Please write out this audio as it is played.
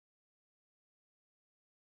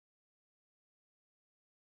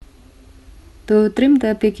To trim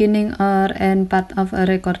the beginning or end part of a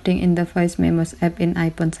recording in the Voice Memos app in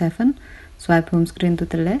iPhone 7, swipe home screen to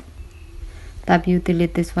the left, tap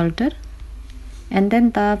Utilities folder, and then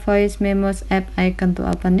tap Voice Memos app icon to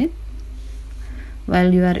open it.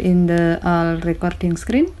 While you are in the all recording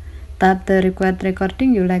screen, tap the required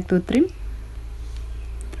recording you like to trim,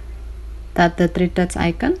 tap the three dots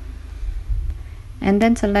icon, and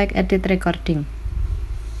then select Edit Recording.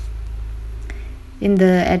 In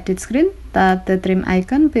the edit screen, tap the trim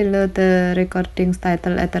icon below the recording's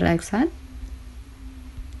title at the right side.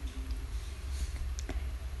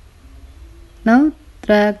 Now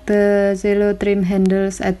drag the yellow trim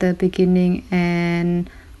handles at the beginning and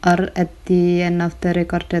or at the end of the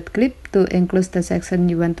recorded clip to include the section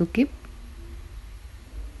you want to keep.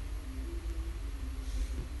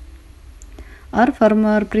 Or for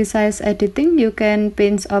more precise editing, you can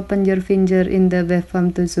pinch open your finger in the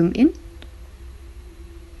waveform to zoom in.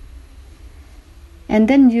 And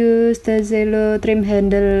then use the yellow trim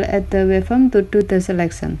handle at the waveform to do the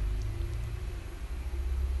selection.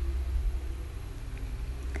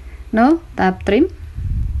 Now tap trim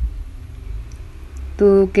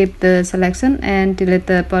to keep the selection and delete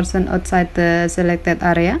the portion outside the selected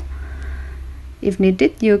area. If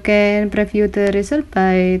needed, you can preview the result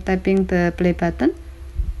by tapping the play button.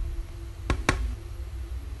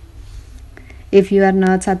 If you are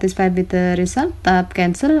not satisfied with the result, tap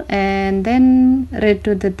cancel and then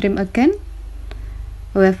redo the trim again.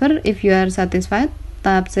 However, if you are satisfied,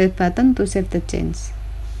 tap save button to save the change.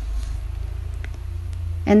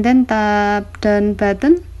 And then tap done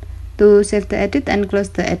button to save the edit and close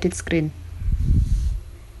the edit screen.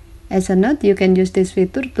 As a note, you can use this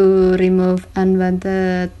feature to remove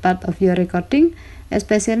unwanted part of your recording,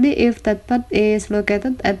 especially if that part is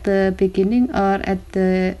located at the beginning or at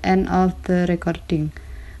the end of the recording.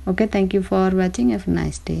 Okay, thank you for watching. Have a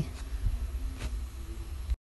nice day.